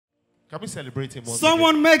Can we celebrate him once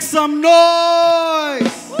Someone again? make some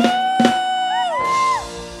noise!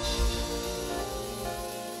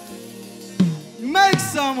 Make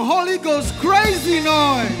some Holy Ghost crazy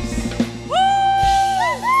noise!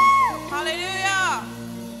 Hallelujah!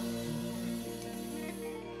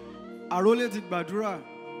 Àrólé ti gbàdúrà,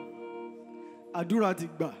 àdúrà ti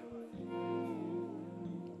gbà.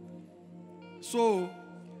 So,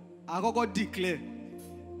 àkọ́kọ́ declare.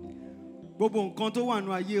 Gbogbo nǹkan tó wà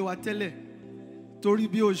nínú ayé wa tẹ́lẹ̀ torí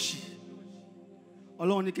bí òṣì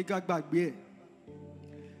Ọlọ́run ní kíkà gbàgbé ẹ̀.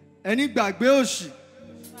 Ẹni gbàgbé òṣì.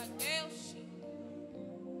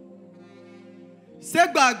 Ṣé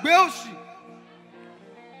gbàgbé òṣì?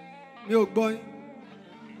 Mi ò gbọ́ yín.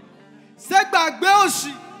 Ṣé gbàgbé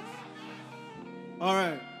òṣì? All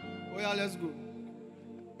right. Oh yeah, let's go.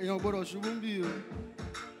 Èèyàn gbọ́dọ̀ ṣubú ń bí o.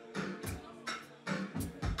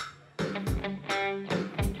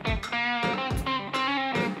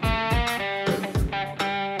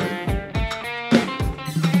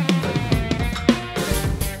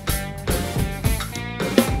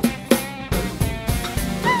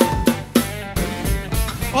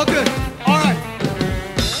 Okay, all right.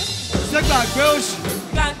 Ṣé gbàgbé òṣì?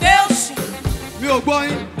 Gbàgbé òṣì. Mi ò gbọ́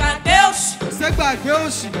yín. Gbàgbé òṣì. Ṣé gbàgbé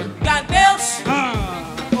òṣì? Gbàgbé òṣì.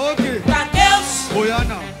 Okay. Gbàgbé òṣì. Oya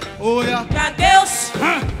now, oya. Gbàgbé òṣì.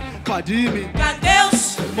 Pàdí mi, Gbàgbé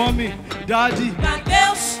òṣì. mọ́mì, dáàdì, Gbàgbé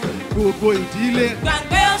òṣì. gbogbo ìdílé.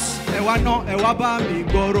 Gbàgbé òṣì. Ẹ wá bá mi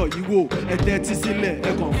gbọ́rọ̀ yìí wò. Ẹ tẹ́tí sílẹ̀,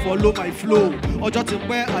 ẹ kàn follow my flow. Ọjọ́ ti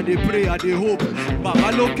pẹ́, I dey pray, I dey hope. Bàbá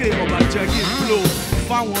lókè, ọba jẹ́ kí n flow.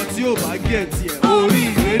 Fáwọn tí ò bá get tiẹ̀, orí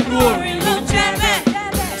ìrénú Orin ló jẹ́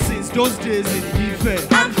bẹ́ẹ̀. Since those days in Ife,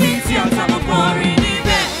 Àǹfíìsì àtàwọn kọrin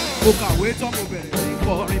níbẹ̀. mo kàwé tán mo bẹ̀rẹ̀ sí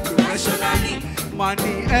kọrin professionally.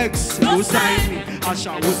 Mani X ló sign mi,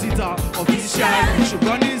 aṣàwò síta officially.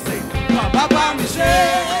 Ṣùgbọ́n nísìn, bàbá bá mi ṣe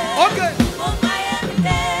é. Okay.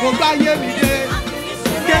 Mo gbá yé mi dé,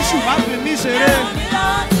 Kéṣù má fi mí ṣeré.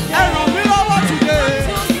 Ẹ ràn mí lọ́wọ́ today.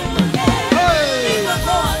 Hey.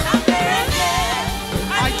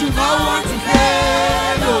 I do not want to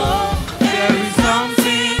fail. Oh. There is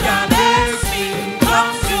something that makes me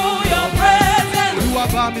come to your presence. Olúwa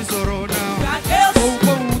bá mi sọ̀rọ̀ now.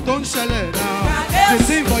 Ohunkóhun tó ń ṣẹlẹ̀ now. The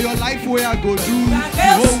thing for your life wey I go do. The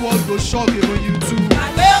whole world go shock even you too.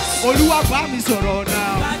 Olúwa bá mi sọ̀rọ̀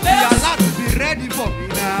now. Be alert to be ready for me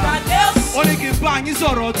now. Ó ní kí n bá yín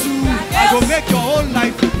sọ̀rọ̀ too. I go make your whole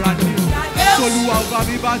life a brand new. Olúwa bá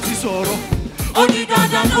mi bá ti sọ̀rọ̀. Ó di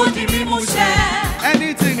dandan kó di mímú ṣẹ.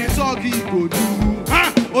 Anything he talk he go do.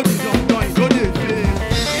 Ó di dandan he no dey fail.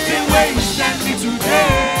 The way he send me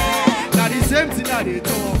today. Na the same thing I dey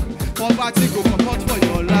talk. Poverty go comot for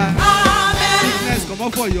your life. Amen. Sickness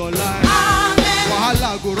comot for your life. Amen.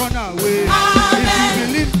 Wahala go run away. Amen. If you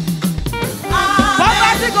believe. Amen.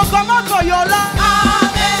 Poverty go comot for your life.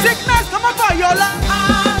 Amen. Sickness comot for your life.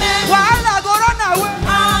 Amen. Wahala go run away.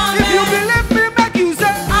 Amen. If you believe me, make you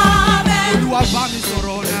say. Amen. Olúwa bá mi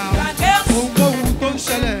sọ̀rọ̀ now. Ohunkóhun tó ń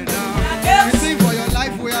ṣẹlẹ̀ now. The thing for your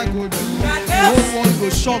life wey I go do. The whole world go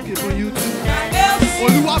shock even you too.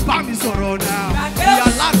 Olúwa bá mi sọ̀rọ̀ now. Be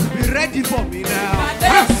alert to be ready for me now.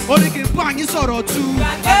 Ó ní kí n bá yín sọ̀rọ̀ too.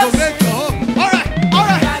 I go make your hope. All right, all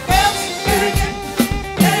right.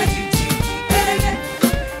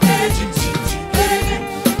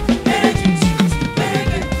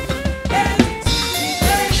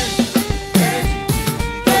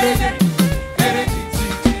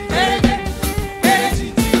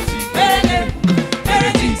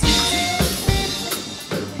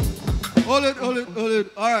 Hold it.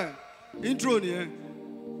 All right. Intro nìyẹn.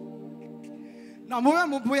 Now,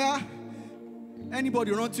 mo bóyá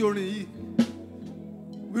anybody rántí orin yìí.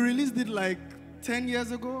 We released it like 10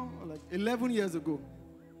 years ago, or like 11 years ago.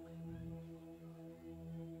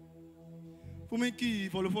 Fumiki,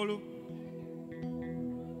 follow.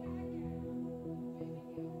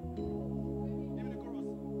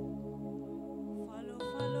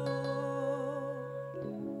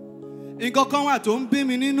 Nǹkan kan wà tó ń bí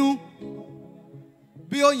mi nínú.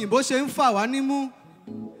 Bí òyìnbó ṣe ń fà wá nímú.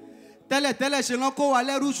 Tẹ́lẹ̀tẹ́lẹ̀ ṣe lọ́n kó wa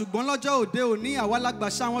lẹ́rú ṣùgbọ́n lọ́jọ́ òde òní àwa la gbà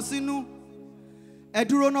ṣá wọn sínú. Ẹ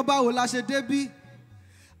dúró ná báwo la ṣe débí.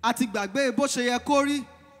 A ti gbàgbé bó ṣe yẹ kó rí.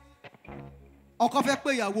 Ọkọ fẹ́ pé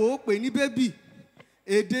ìyàwó ó pè ní bébì.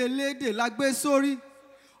 Èdè elédè la gbé sórí.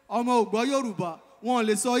 Ọmọ ò gbọ́ Yorùbá, wọn ò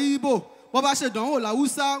lè sọ Ìgbò. Bó bá ṣe dánwò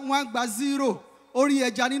l'Haúsá, wọ́n á gba 0. Orí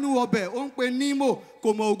ẹja nínú ọbẹ̀ ó ń pe Nímò. Kò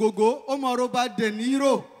mọ ògògó, ó mọ Roba De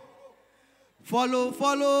Niro. Follow.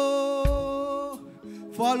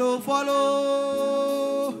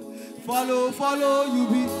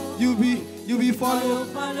 You you will follow.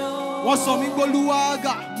 Wọ́n sọ mí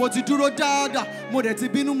gbólúwàgà, mo ti dúró dáadáa. Mo dẹ̀ ti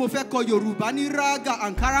bínú, mo fẹ́ kọ Yorùbá ní rágà.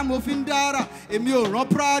 Àǹkárá mo fi ń dára, èmi ò rán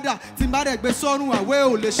Prada. Tí n bá dẹ̀ gbé sọ́run àwẹ̀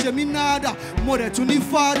ò lè ṣe mí nádà. Mo dẹ̀ tún ní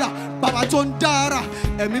fàdà, bàbá tó ń dára.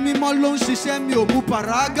 Ẹ̀mí mímọ́ ló ń ṣiṣẹ́, mi ò mú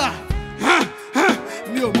pàrágà.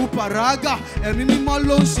 Mi ò mú pàrágà. Ẹ̀mí mímọ́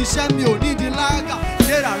ló ń ṣiṣẹ́, mi ò nídìí lágà.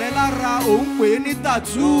 Léra rẹ lára, òun pè é ní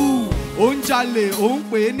tàtú. Ó ń jalè, ó ń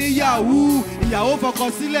pè é ní yahoo. Ìyàwó fọkọ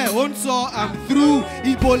sílẹ̀, ó ń sọ I'm through.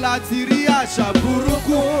 Ibo la ti rí àṣà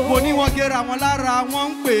burúkú. Mo ní wọ́n gẹ́ra wọn lára, wọ́n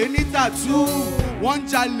ń pè é ní tàtú. Wọ́n ń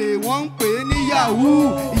jalè, wọ́n ń pè é ní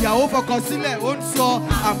yahoo. Ìyàwó fọkọ sílẹ̀, ó ń sọ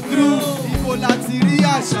I'm through. Ibo la ti rí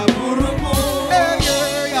àṣà burúkú.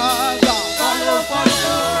 Follow,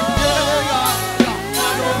 follow.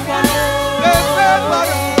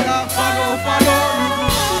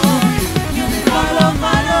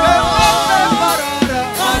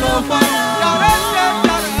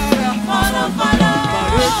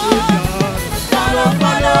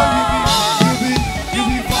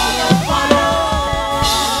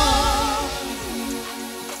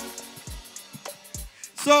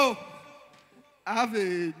 So, I have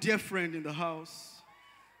a dear friend in the house,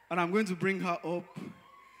 and I'm going to bring her up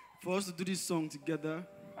for us to do this song together.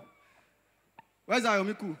 Where's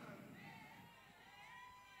Ayomiku?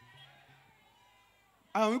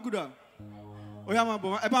 Ayomiku da? Oya ma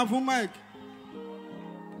bo, eba fún mic.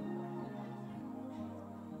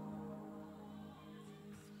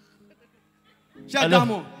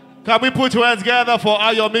 Hello. Can we put your hands together for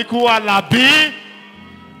Ayomiku Alabi,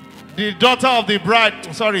 the daughter of the bride,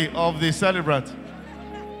 of the celebrant?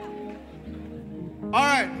 All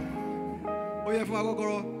right. Oya fún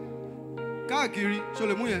agogoro. Káàkiri, ṣó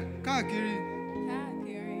lè mú yẹn. Káàkiri.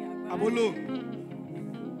 Abolo.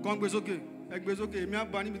 Kàn gbé sókè. Ẹ gbé sókè. Èmi á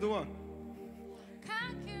bá níbi tó wà.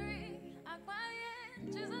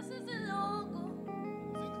 Jesus is the logo.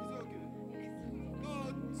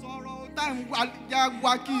 Sọ̀rọ̀ time ya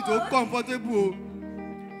wá kí tó comfortable o.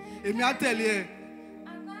 Èmi á tẹ̀lé ẹ.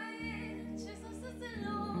 Jesus is the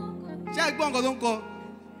logo. Ṣé ẹ gbọ́ nǹkan tó ń kọ?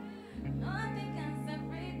 Nothing can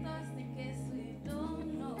separate us in case we don't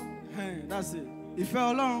know. That's it. Ìfẹ́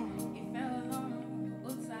Ọlọ́run. Ìfẹ́ Ọlọ́run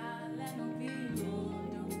ó ta lẹ́nu bí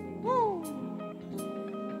odò.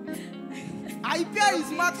 I bear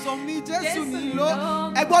his marks on me, Jésù ni ló.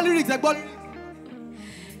 Ẹ gbọ́ lyrics, ẹ gbọ́ lyrics.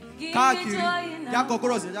 Káàkiri, yàgò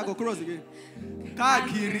chorus again.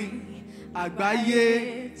 Káàkiri,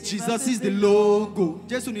 àgbáyé, Jesus is the logo.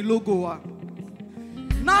 Jésù ni logo wa.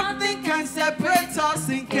 Nothing can separate us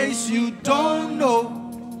in case you don't know.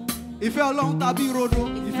 Ìfẹ́ Ọlọ́run tàbí rodo,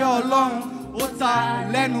 ìfẹ́ Ọlọ́run ó ta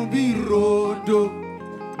lẹ́nu bí rodo.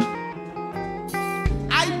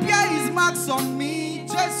 I bear his marks on me,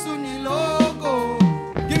 Jésù ni logo.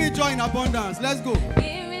 Give me joy in abundance, let's go.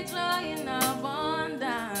 Give me joy in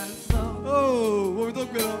abundance. Oh, what we talk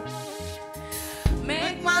about?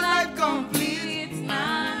 Make my life complete.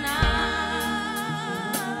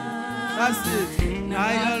 That's it. Now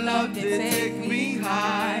your love, they take me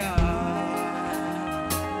higher.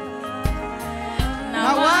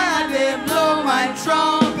 Now why they blow my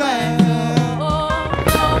trumpet? Oh,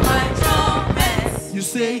 blow my trumpet. You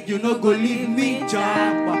say you no go leave me,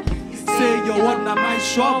 Jabba. Say your word na my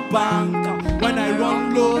shop banker. When I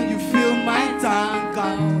run low, you fill my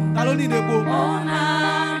tanker. I don't need a book. Oh,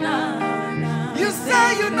 na, na, na. You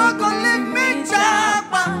say you no go leave me,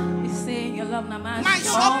 Jabba. You say your love na my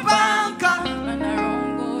shop banker. When I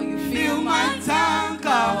run go, you Fill my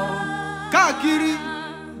tanker. Káàkiri,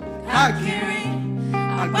 káàkiri,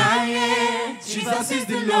 àgbáyé. Jesus is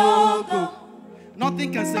the logo.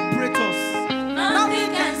 Nothing can separate us. Nothing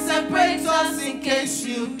can separate us in case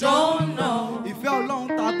you don't know. Ìfẹ́ Ọlọ́run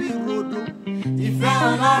tàbí rodo. Ìfẹ́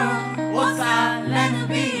Ọlọ́run ó ta lẹ́nu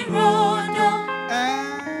bí rodo.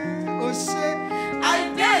 Ó ṣe. I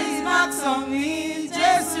bear his marks on me,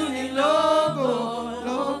 Jésù ni logo.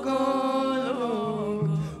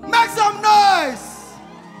 Make some noise.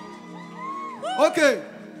 Okay.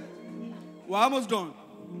 We're almost done.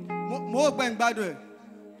 Mo ò pẹ́ ń gbádùn ẹ̀.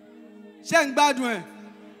 Ṣé ń gbádùn ẹ̀?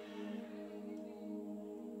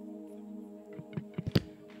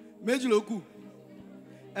 Méjì ló kù.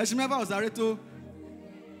 Ẹ̀sìn mẹ́fà ọ̀sáré tó.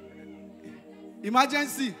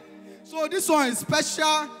 Emergency. So this one is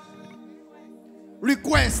special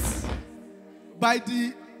request by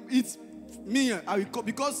it's me. I will,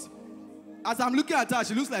 because as I'm looking at her,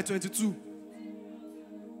 she looks like 22.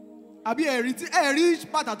 Àbí ẹ̀rí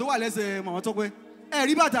bàtà tó wà lẹ́sẹ̀ Màmá Tọ́pẹ́.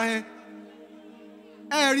 Ẹ̀rí bàtà yẹn.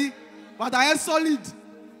 Ẹ̀rí bàtà yẹn solid.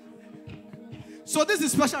 So this is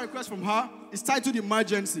a special request from her. It's titled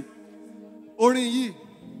Emergency. Orin yìí.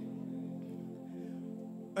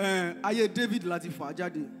 ayé David láti fà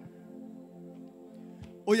jáde.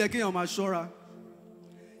 Ó yẹ kéèyàn máa ṣọ́ra.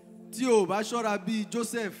 Tí o bá ṣọ́ra bí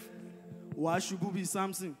Joseph, wàá ṣubú bí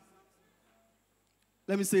Samson.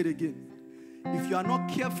 Let me say it again. If you are not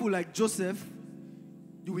careful like Joseph,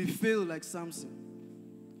 you will fail like Samson.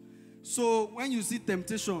 So when you see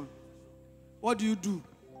temptation, what do?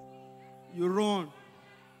 You run.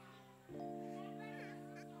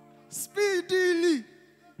 Speedily.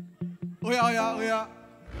 Oh yeah.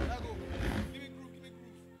 Let go. Give me groove.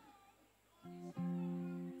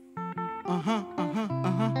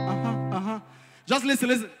 Just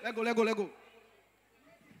listen. Let go.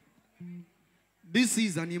 This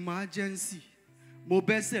is an emergency. Mo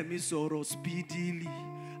bese mi sọ̀rọ̀ speedily.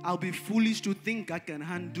 I'll be foolish to think I can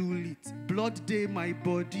handle it. Blood day my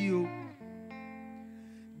body, oh.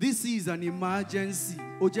 This is an emergency.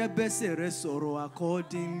 Oje bese re sọ̀rọ̀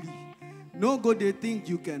accordingly. No go they think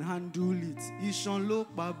you can handle it. Ishan lo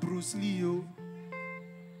pa Bruce Lee, oh.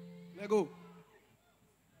 Let go.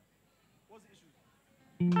 What's the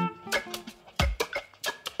issue?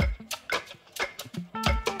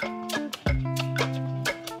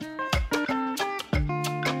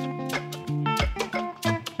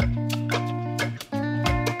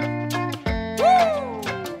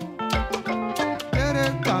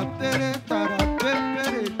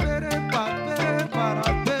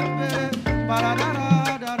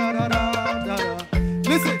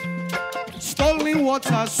 Listen, stolen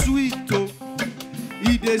water sweet, oh.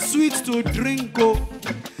 It is sweet to drink, oh.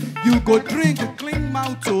 You go drink, clean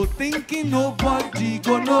mouth, oh. Thinking nobody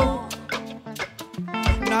go know.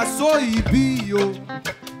 Now so it be, oh.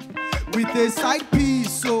 With a side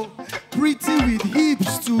piece, oh. Pretty with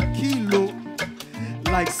hips to kilo.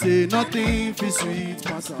 Like say nothing for sweet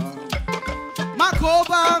pasa.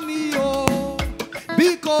 Makoba me, oh.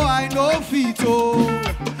 Because I know fit, oh.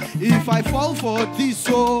 If I fall for this,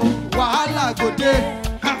 oh, wahala go dey.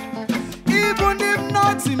 Even if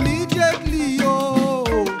not immediately, oh,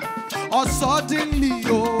 or suddenly,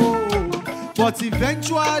 oh, but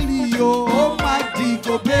eventually, oh, my dick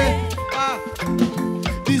obey.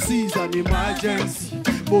 This is an emergency.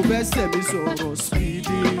 Mo bese mi sọ̀rọ̀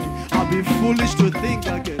speedy. I'll be foolish to think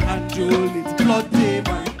I can handle it. Blood day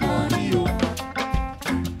my body, oh.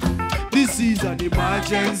 This is an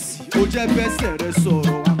emergency. Oje bese re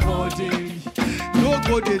sọ̀rọ̀ accordingly. No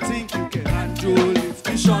go they think you can handle it.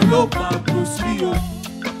 Ishan lo pa Bruce Lee, oh.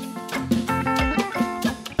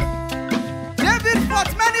 David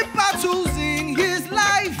fought many battles in his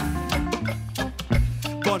life,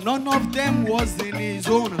 but none of them was in his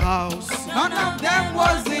own house. None of them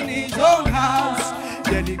was in his own house.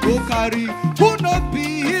 Then he go carry who not be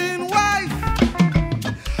in wife.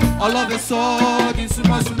 All of a sudden,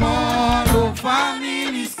 small, oh,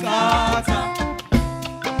 family scatter.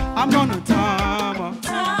 I'm not a timer.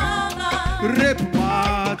 Rape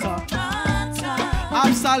matter.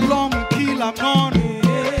 Absalom kill Amnon.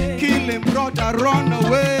 Kill him brother, run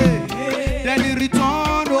away. Then he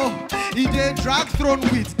return, oh, he dey drag throne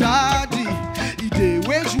with daddy. He dey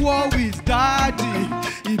wage war with daddy.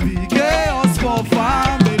 He be chaos for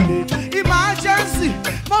family. Emergency,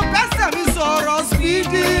 my best me sorrow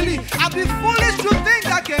speedily. I be foolish to think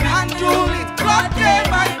I can handle it. God gave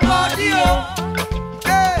my body, oh.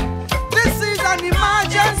 Hey, this is an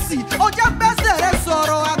emergency. Oh, just best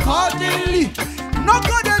sorrow accordingly. No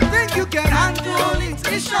good to think you can handle it.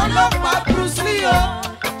 It shall love my Bruce Lee, oh.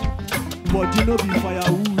 But you know be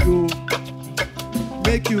firewood, oh.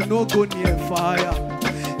 Make you no go near fire.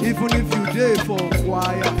 Even if you dey for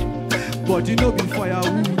choir. But you know be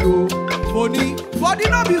firewood, oh. Money, but you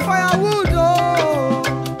know be firewood, oh.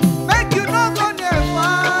 Make you no go near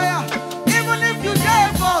fire. Even if you dey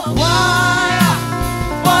for choir.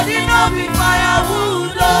 But you know be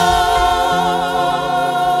firewood, oh.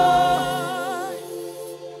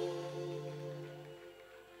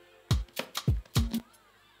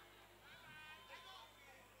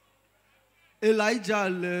 Elijah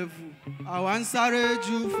level, àwa ń sáré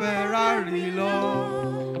ju Ferrari lọ.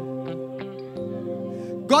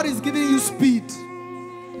 God is giving you speed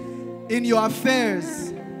in your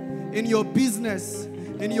affairs, in your business,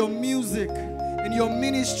 in your music, in your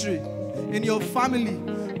ministry, in your family.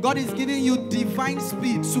 God is giving you divine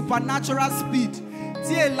speed, supernatural speed.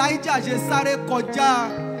 Tí Elijah ṣe sáré kọjá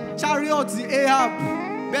chariot Ahab,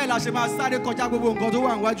 bẹ́ẹ̀ la ṣe máa sáré kọjá gbogbo nǹkan tó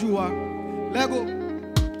wà níwájú wa. Let's go.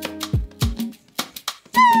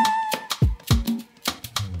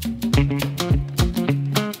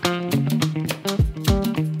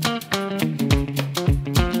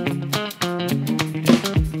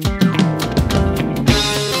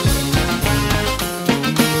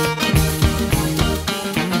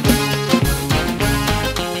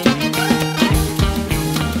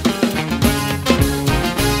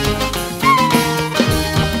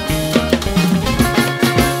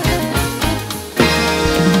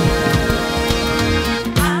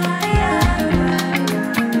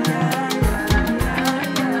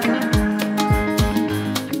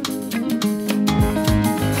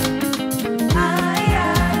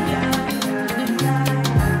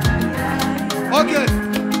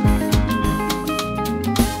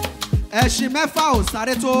 ẹṣin mẹ́fà ò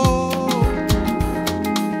sáré tó.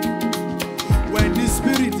 When the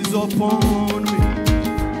spirit is upon me,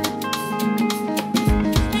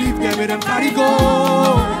 leave them and them carry go.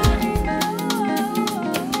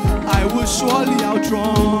 I will surely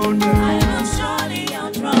outrun them. I will surely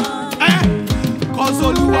outrun them. Cause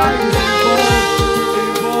Oluwa is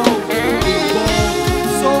involved.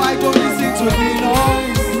 So I don't listen to the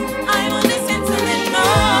noise. I will listen to the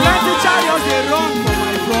noise. Let the chariots they run for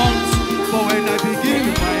my front. But when I begin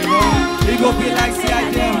my run, it go be like say I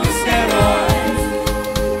dey on steroids.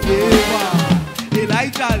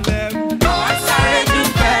 Elijah left. I started to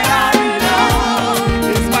Ferrari love.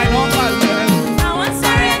 It's my number left. I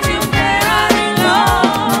started to Ferrari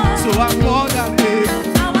love. So I'm more than able.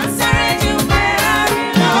 I started to Ferrari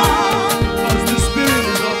love. Cause the spirit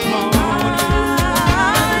is upon me.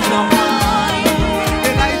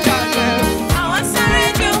 Elijah left. I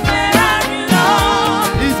started to Ferrari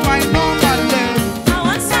love. It's my number left.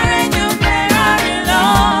 I started to Ferrari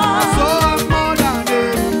love. So I'm more than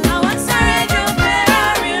able. I started to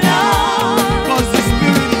Ferrari love. Cause the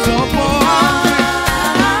spirit is upon me.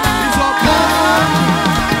 It's upon me.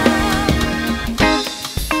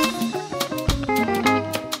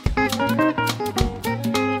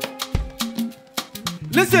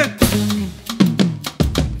 Listen.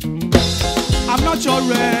 I'm not your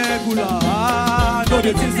regular. No,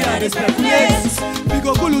 the things they are they speculate. We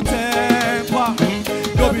go cool temper.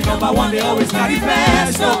 No be number one, they always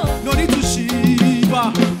manifest. No need to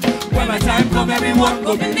shiver. When my time come, everyone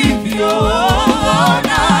go believe you. Oh,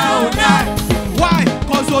 no, no. Why?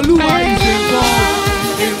 Cause Oluwa is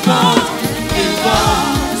involved.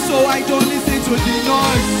 So I don't listen to the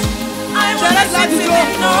noise. I will Let listen it to go. the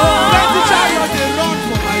Let the noise. chariot they run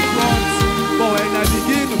for my front. But when I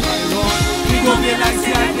begin my run, it go be like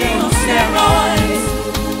say I dey on steroids.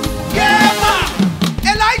 Yeah, ma.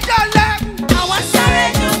 Elijah left. I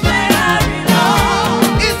started to Ferrari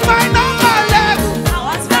love. It's my number left.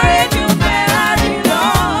 I started to Ferrari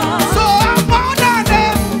love. So I'm more than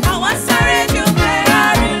them. I started to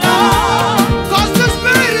Ferrari love. Cause the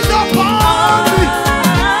spirit is upon me.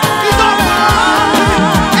 It's upon me.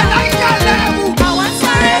 Elijah left. I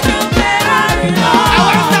started to Ferrari love. I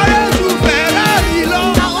was started to Ferrari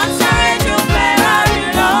love. I started to Ferrari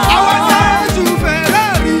love. I was started to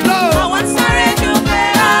Ferrari love. I started to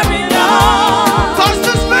Ferrari love. Cause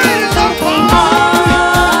the spirit is upon me.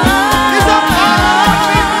 It's upon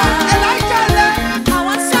me. Elijah left.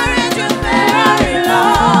 I started to Ferrari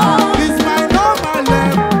love. It's my number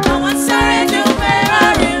left. I started to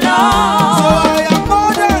Ferrari So love. I am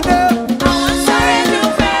more than them. I started to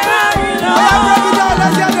Ferrari I am break it down. love.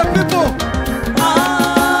 Let's hear the people.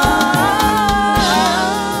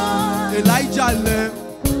 Elijah left.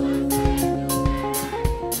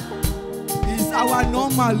 It's our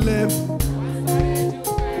normal left.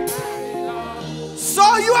 So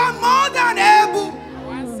you are more than able.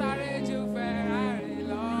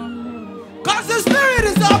 Cause the spirit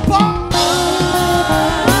is upon.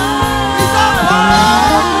 It's upon.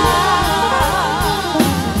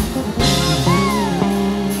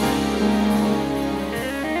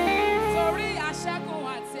 Torí aṣẹ́gun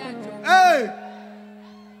àti àjògùn. Hey,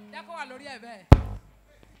 Jẹ́ kó wà lórí ẹ̀ bẹ́ẹ̀.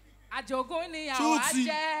 Àjògùn ni àwa Chuti.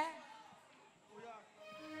 jẹ́.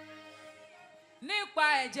 Nípa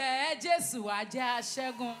ẹ̀jẹ̀ Jésù a jẹ́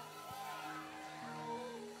aṣẹ́gun.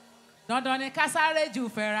 Dandan ni ká sáré ju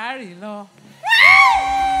Ferrari lọ.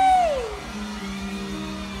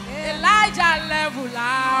 Elijah level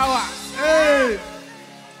láwà. hey,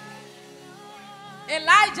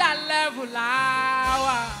 Elijah level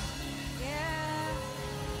láwà.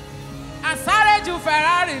 Àsáré ju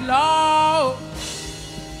Ferrari lọ.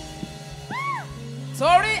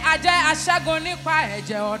 Torí a jẹ́ aṣẹ́gun nípa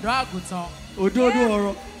ẹ̀jẹ̀ ọ̀dọ́ àgùntàn. òdodo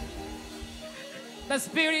ọ̀rọ̀. The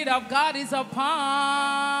Spirit of God is upon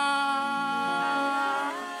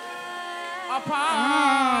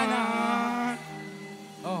us.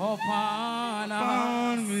 Upon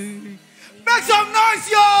us. Make some noise,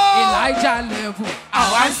 yo! Elijah level.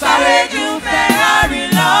 I started to Ferrari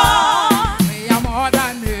love. We are more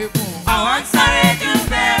than able. I started to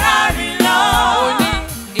Ferrari love. Only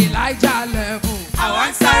Elijah level.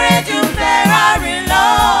 I started to Ferrari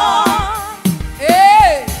love.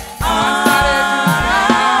 Hey!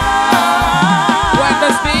 When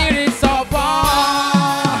the Spirit's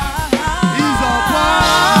upon. He's upon.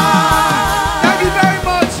 Thank you very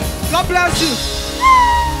much. God bless you.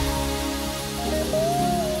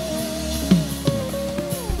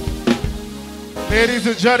 Ladies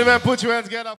and gentlemen, put your hands together.